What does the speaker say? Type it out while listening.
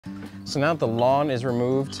So now that the lawn is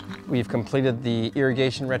removed, we've completed the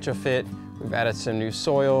irrigation retrofit, we've added some new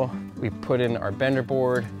soil, we've put in our bender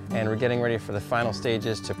board, and we're getting ready for the final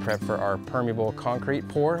stages to prep for our permeable concrete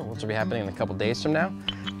pour, which will be happening in a couple days from now.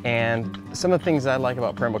 And some of the things I like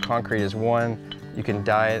about permeable concrete is, one, you can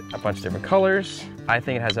dye it a bunch of different colors. I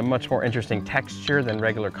think it has a much more interesting texture than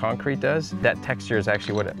regular concrete does. That texture is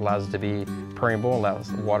actually what allows it to be permeable,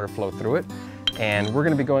 allows water to flow through it. And we're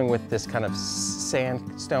gonna be going with this kind of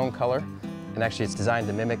sandstone color. And actually it's designed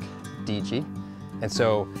to mimic DG. And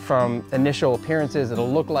so from initial appearances,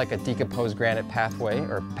 it'll look like a decomposed granite pathway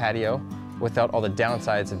or patio without all the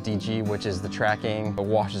downsides of DG, which is the tracking, it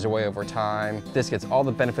washes away over time. This gets all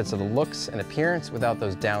the benefits of the looks and appearance without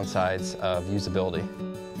those downsides of usability.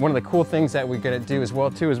 One of the cool things that we're gonna do as well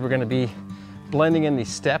too is we're gonna be blending in these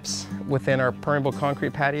steps within our permeable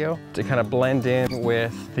concrete patio to kind of blend in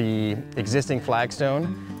with the existing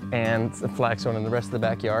flagstone and the flagstone in the rest of the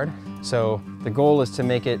backyard. So the goal is to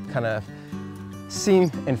make it kind of seem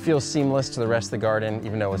and feel seamless to the rest of the garden,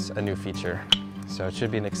 even though it's a new feature. So it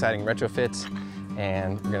should be an exciting retrofit,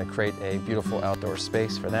 and we're gonna create a beautiful outdoor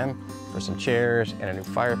space for them, for some chairs, and a new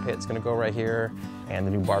fire pit's gonna go right here, and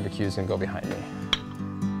the new barbecue is gonna go behind me.